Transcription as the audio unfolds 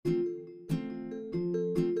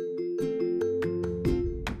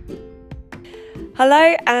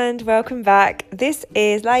Hello and welcome back. This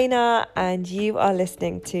is Lena and you are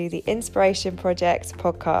listening to the Inspiration Project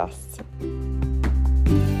podcast.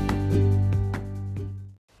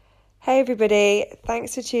 Hey everybody,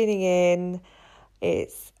 thanks for tuning in.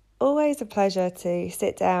 It's always a pleasure to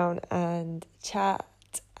sit down and chat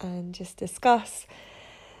and just discuss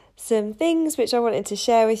some things which I wanted to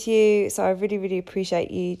share with you. So I really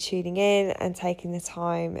appreciate you tuning in and taking the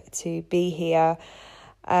time to be here.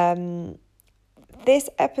 This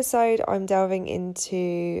episode, I'm delving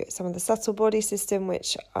into some of the subtle body system,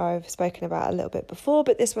 which I've spoken about a little bit before,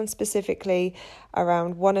 but this one specifically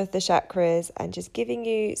around one of the chakras and just giving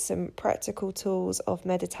you some practical tools of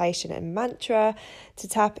meditation and mantra to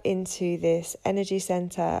tap into this energy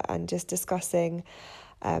center and just discussing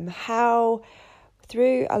how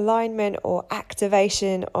through alignment or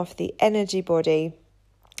activation of the energy body,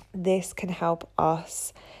 this can help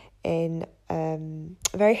us in a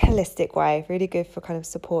very holistic way, really good for kind of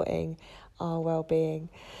supporting our well-being.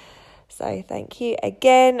 So thank you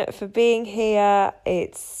again for being here.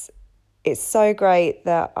 It's so great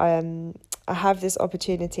that I have this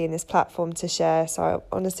opportunity and this platform to share. So I'm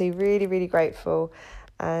honestly really grateful,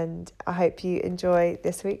 and I hope you enjoy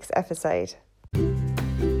this week's episode.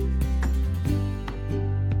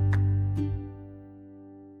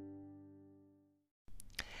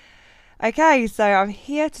 Okay, so I'm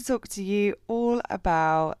here to talk to you all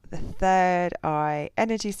about the third eye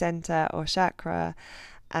energy center or chakra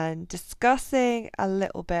and discussing a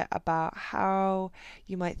little bit about how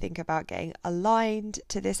you might think about getting aligned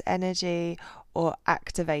to this energy or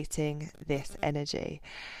activating this energy.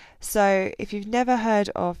 So if you've never heard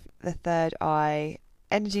of the third eye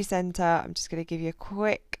energy center, I'm just going to give you a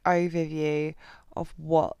quick overview of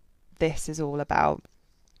what this is all about.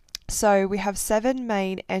 So we have 7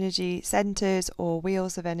 main energy centers or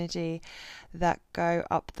wheels of energy that go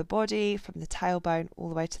up the body from the tailbone all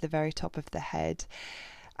the way to the very top of the head.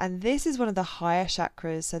 And this is one of the higher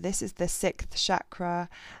chakras. So this is the 6th chakra,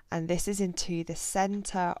 and this is into the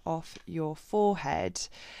center of your forehead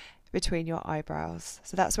between your eyebrows.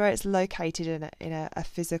 So that's where it's located in a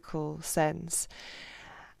physical sense.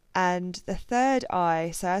 And the third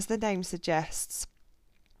eye, so as the name suggests,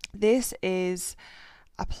 this is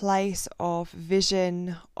a place of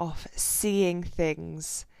vision, of seeing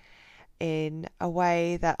things in a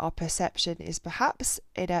way that our perception is perhaps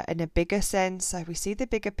in a bigger sense. So we see the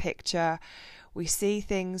bigger picture, we see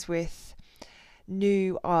things with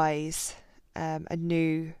new eyes, a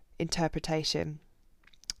new interpretation.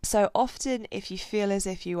 So often if you feel as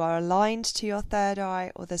if you are aligned to your third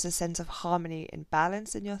eye, or there's a sense of harmony and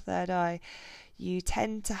balance in your third eye, you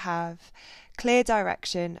tend to have clear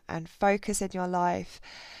direction and focus in your life.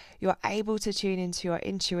 You're able to tune into your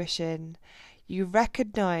intuition. You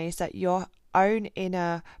recognize that your own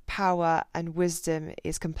inner power and wisdom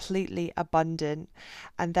is completely abundant,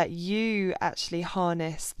 and that you actually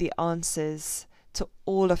harness the answers to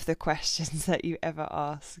all of the questions that you ever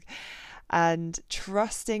ask, and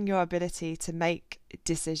trusting your ability to make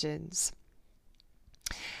decisions.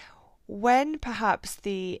 When perhaps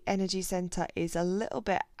the energy center is a little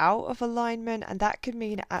bit out of alignment, and that could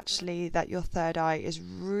mean actually that your third eye is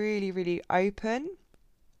really open,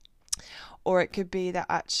 or it could be that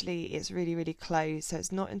actually it's really closed, so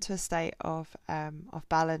it's not into a state of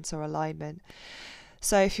balance or alignment.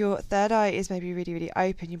 So if your third eye is maybe really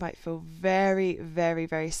open, you might feel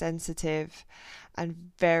very sensitive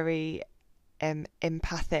and very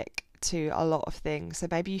empathic to a lot of things. So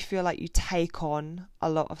maybe you feel like you take on a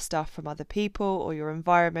lot of stuff from other people or your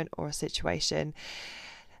environment or a situation.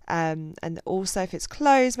 And also if it's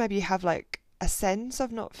closed, maybe you have like a sense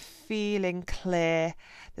of not feeling clear.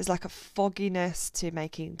 There's like a fogginess to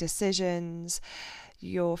making decisions.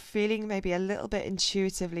 You're feeling maybe a little bit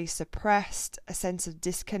intuitively suppressed, a sense of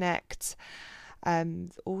disconnect.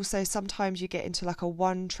 Also sometimes you get into like a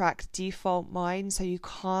one-track default mind, so you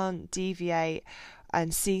can't deviate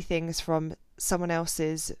and see things from someone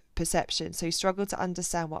else's perception, so you struggle to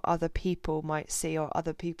understand what other people might see or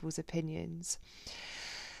other people's opinions.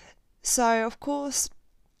 So of course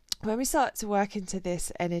when we start to work into this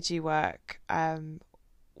energy work,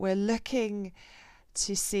 we're looking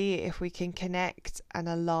to see if we can connect and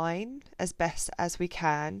align as best as we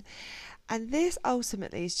can. And this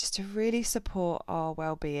ultimately is just to really support our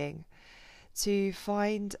well-being, to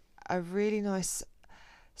find a really nice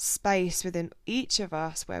space within each of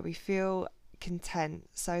us where we feel content.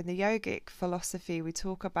 So in the yogic philosophy, we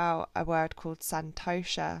talk about a word called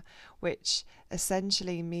santosha, which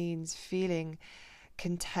essentially means feeling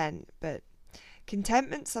content. But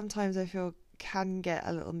contentment sometimes I feel can get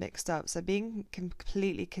a little mixed up. So being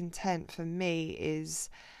completely content for me is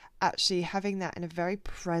actually having that in a very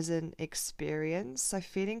present experience. So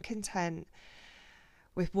feeling content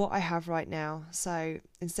with what I have right now. So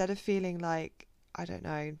instead of feeling like, I don't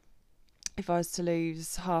know, if I was to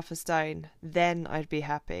lose half a stone, then I'd be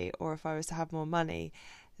happy. Or if I was to have more money,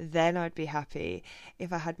 then I'd be happy.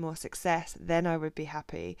 If I had more success, then I would be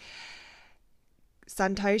happy.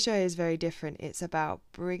 Santosha is very different. It's about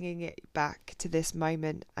bringing it back to this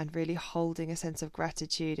moment and really holding a sense of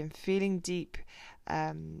gratitude and feeling deep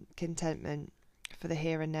contentment for the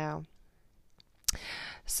here and now.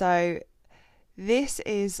 So this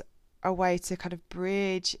is a way to kind of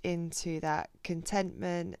bridge into that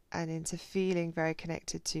contentment and into feeling very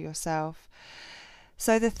connected to yourself.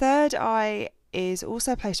 So the third eye is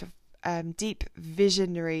also a place of deep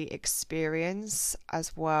visionary experience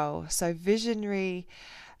as well. So visionary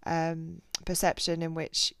perception in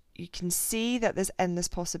which you can see that there's endless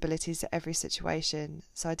possibilities to every situation.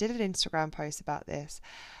 So I did an Instagram post about this.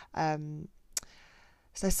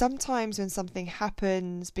 So sometimes when something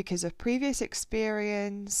happens because of previous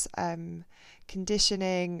experience,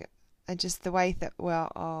 conditioning, and just the way that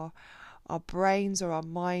our brains or our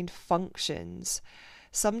mind functions,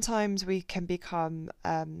 sometimes we can become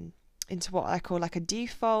into what I call like a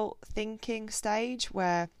default thinking stage,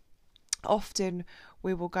 where often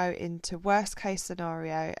we will go into worst case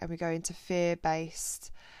scenario and we go into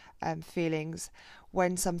fear-based feelings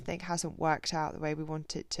when something hasn't worked out the way we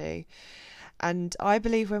want it to. And I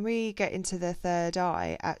believe when we get into the third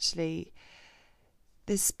eye, actually,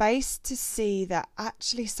 there's space to see that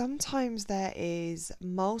actually sometimes there is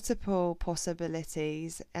multiple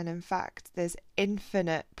possibilities, and in fact there's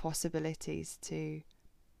infinite possibilities to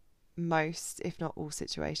most, if not all,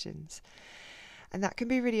 situations. And that can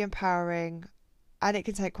be really empowering, and it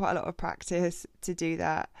can take quite a lot of practice to do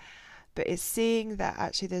that. But it's seeing that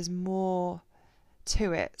actually there's more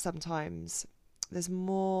to it sometimes. There's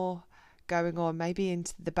more going on, maybe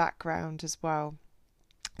into the background as well.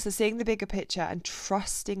 So seeing the bigger picture and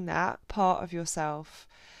trusting that part of yourself,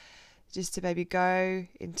 just to maybe go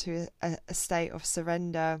into a state of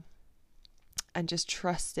surrender and just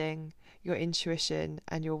trusting your intuition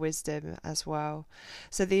and your wisdom as well.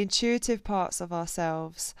 So the intuitive parts of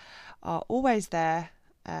ourselves are always there.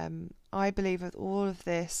 I believe with all of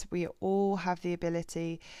this, we all have the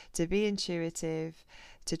ability to be intuitive,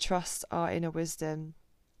 to trust our inner wisdom.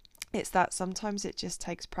 It's that sometimes it just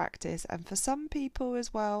takes practice, and for some people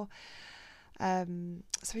as well. So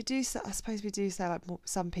I suppose we do say like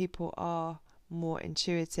some people are more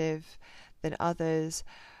intuitive than others,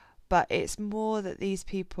 but it's more that these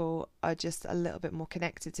people are just a little bit more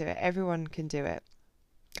connected to it. Everyone can do it.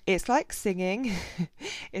 It's like singing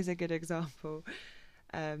is a good example.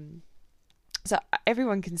 So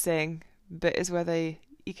everyone can sing, but it's whether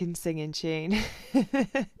you can sing in tune.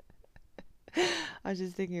 I was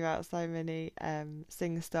just thinking about so many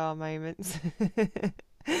sing-star moments.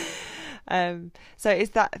 So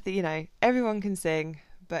it's that, everyone can sing,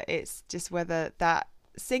 but it's just whether that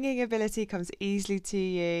singing ability comes easily to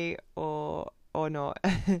you or not.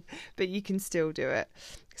 But you can still do it.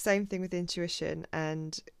 Same thing with intuition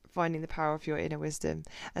and finding the power of your inner wisdom.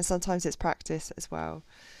 And sometimes it's practice as well.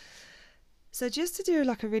 So just to do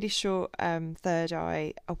like a really short third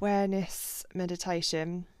eye awareness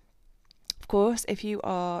meditation. Of course, if you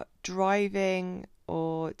are driving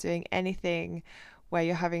or doing anything where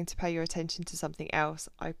you're having to pay your attention to something else,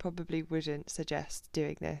 I probably wouldn't suggest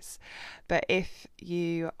doing this. But if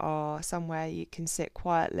you are somewhere you can sit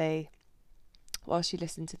quietly whilst you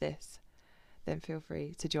listen to this, then feel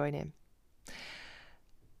free to join in.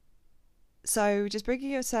 So just bringing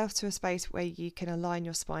yourself to a space where you can align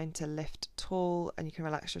your spine to lift tall, and you can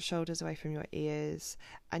relax your shoulders away from your ears.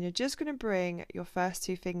 And you're just going to bring your first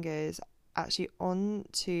two fingers actually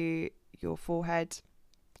onto your forehead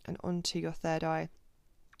and onto your third eye.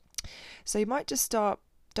 So you might just start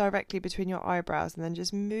directly between your eyebrows and then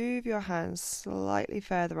just move your hands slightly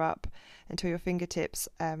further up until your fingertips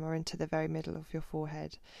are into the very middle of your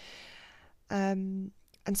forehead.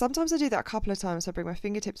 And sometimes I do that a couple of times. So I bring my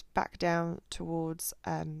fingertips back down towards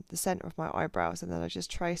the centre of my eyebrows, and then I just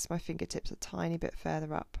trace my fingertips a tiny bit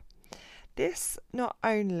further up. This not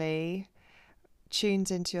only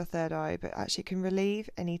tunes into your third eye, but actually can relieve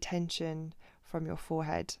any tension from your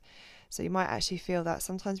forehead. So you might actually feel that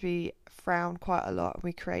sometimes we frown quite a lot and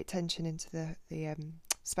we create tension into the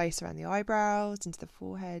space around the eyebrows, into the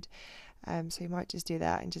forehead. So you might just do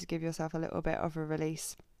that and just give yourself a little bit of a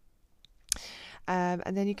release.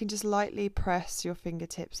 And then you can just lightly press your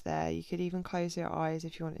fingertips there. You could even close your eyes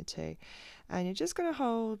if you wanted to. And you're just going to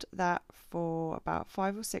hold that for about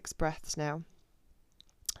 5 or 6 breaths now.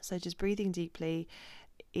 So just breathing deeply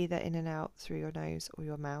either in and out through your nose or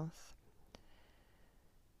your mouth.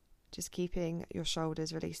 Just keeping your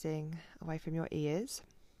shoulders releasing away from your ears.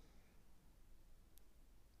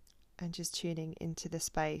 And just tuning into the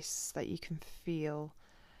space that you can feel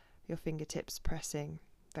your fingertips pressing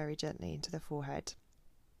very gently into the forehead.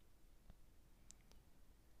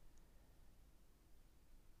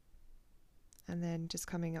 And then just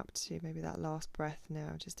coming up to maybe that last breath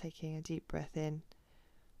now, just taking a deep breath in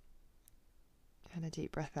and a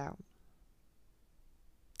deep breath out.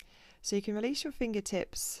 So you can release your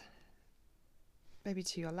fingertips maybe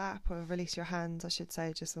to your lap, or release your hands, I should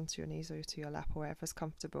say, just onto your knees or to your lap or wherever's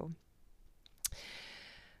comfortable.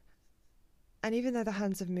 And even though the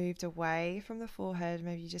hands have moved away from the forehead,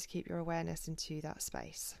 maybe you just keep your awareness into that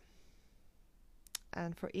space.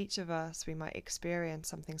 And for each of us, we might experience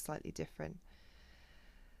something slightly different.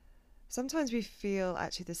 Sometimes we feel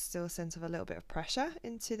actually there's still a sense of a little bit of pressure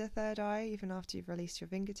into the third eye, even after you've released your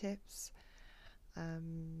fingertips.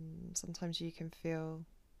 Sometimes you can feel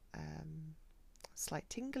slight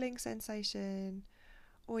tingling sensation,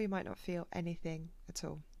 or you might not feel anything at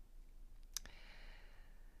all.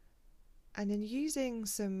 And then using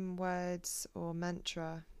some words or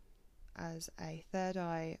mantra as a third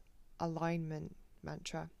eye alignment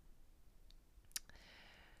mantra.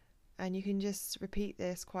 And you can just repeat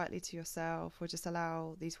this quietly to yourself, or just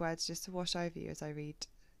allow these words just to wash over you as I read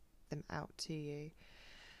them out to you.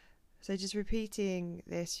 So just repeating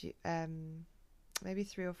this maybe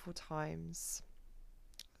 3 or 4 times.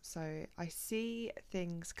 So I see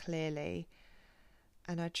things clearly,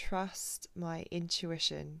 and I trust my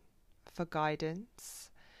intuition for guidance.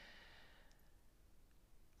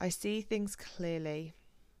 I see things clearly,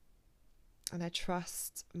 and I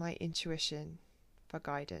trust my intuition for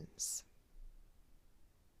guidance.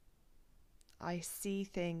 I see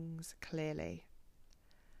things clearly,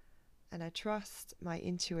 and I trust my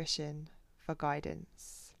intuition for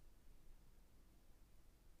guidance.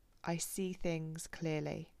 I see things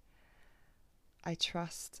clearly. I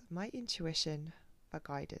trust my intuition for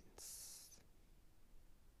guidance.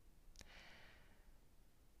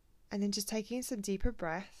 And then just taking some deeper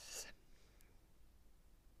breaths.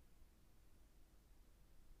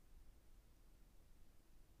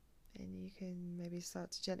 And you can maybe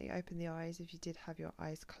start to gently open the eyes if you did have your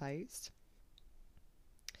eyes closed.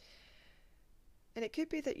 And it could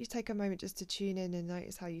be that you take a moment just to tune in and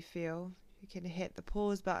notice how you feel. You can hit the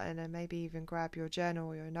pause button and maybe even grab your journal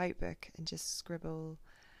or your notebook and just scribble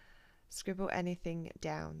anything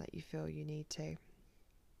down that you feel you need to.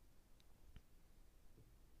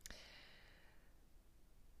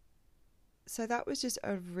 So that was just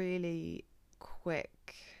a really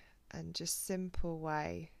quick and just simple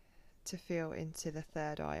way to feel into the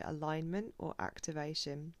third eye alignment or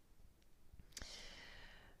activation.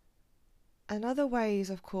 And other ways,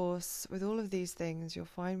 of course, with all of these things, you'll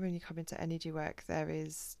find when you come into energy work, there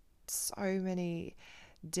is so many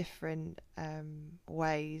different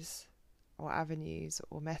ways or avenues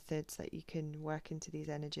or methods that you can work into these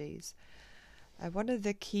energies. One of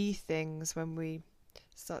the key things when we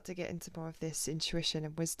start to get into more of this intuition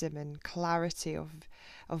and wisdom and clarity of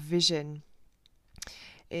vision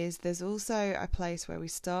is there's also a place where we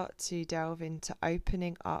start to delve into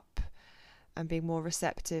opening up and being more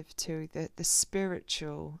receptive to the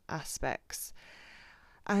spiritual aspects.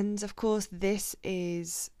 And of course, this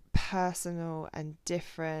is personal and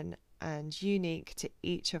different and unique to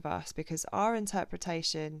each of us, because our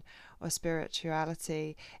interpretation of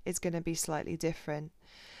spirituality is going to be slightly different.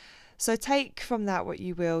 So take from that what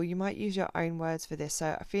you will. You might use your own words for this.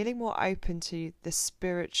 So feeling more open to the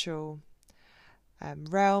spiritual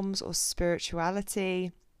realms or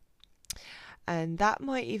spirituality. And that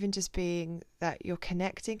might even just being that you're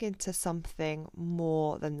connecting into something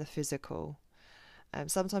more than the physical.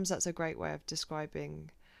 Sometimes that's a great way of describing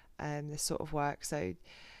this sort of work. So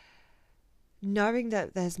knowing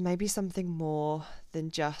that there's maybe something more than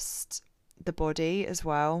just the body as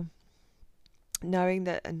well. Knowing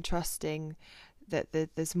that and trusting that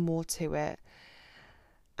there's more to it.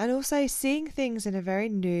 And also seeing things in a very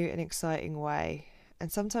new and exciting way.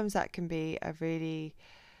 And sometimes that can be a really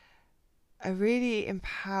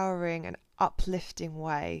empowering and uplifting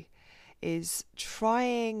way, is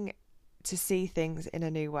trying to see things in a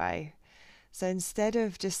new way. So instead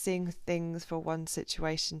of just seeing things for one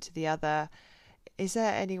situation to the other, is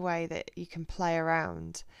there any way that you can play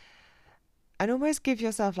around and almost give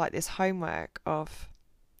yourself like this homework of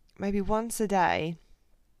maybe once a day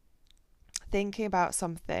thinking about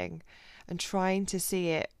something and trying to see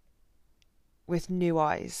it with new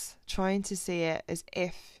eyes, trying to see it as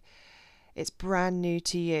if it's brand new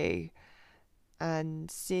to you, and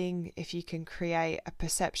seeing if you can create a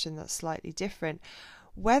perception that's slightly different.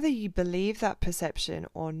 Whether you believe that perception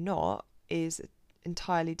or not is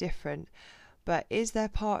entirely different, but is there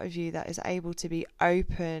part of you that is able to be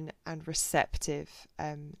open and receptive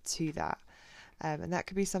to that? And that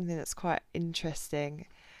could be something that's quite interesting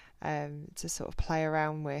to sort of play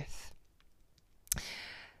around with.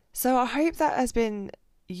 So I hope that has been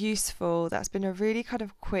useful. That's been a really kind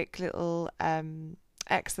of quick little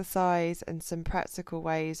exercise and some practical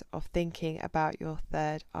ways of thinking about your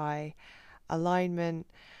third eye alignment.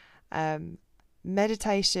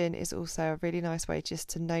 Meditation is also a really nice way just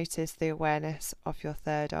to notice the awareness of your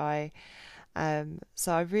third eye.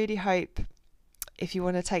 So I really hope, if you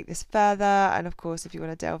want to take this further, and of course if you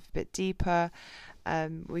want to delve a bit deeper,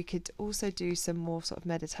 we could also do some more sort of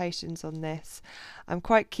meditations on this. I'm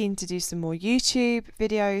quite keen to do some more YouTube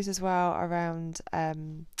videos as well around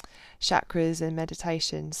chakras and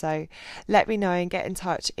meditation, so let me know and get in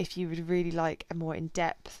touch if you would really like a more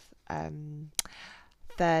in-depth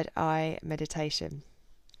third eye meditation.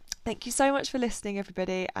 Thank you so much for listening,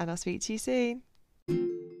 everybody, and I'll speak to you soon.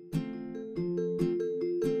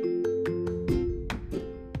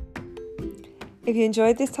 If you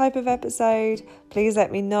enjoyed this type of episode, please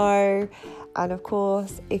let me know. And of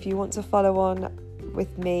course, if you want to follow on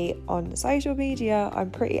with me on social media,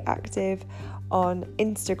 I'm pretty active on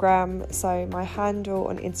Instagram. So my handle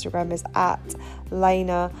on Instagram is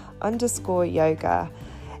 @Lena_yoga.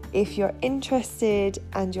 If you're interested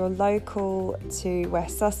and you're local to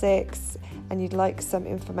West Sussex and you'd like some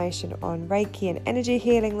information on Reiki and energy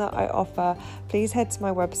healing that I offer, please head to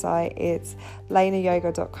my website. It's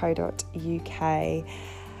lenayoga.co.uk.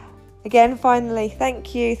 Again, finally,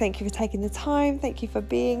 thank you for taking the time, thank you for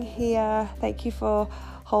being here, thank you for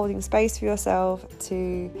holding space for yourself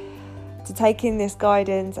to take in this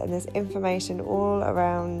guidance and this information all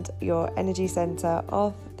around your energy center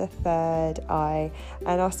of the third eye.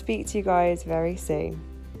 And I'll speak to you guys very soon.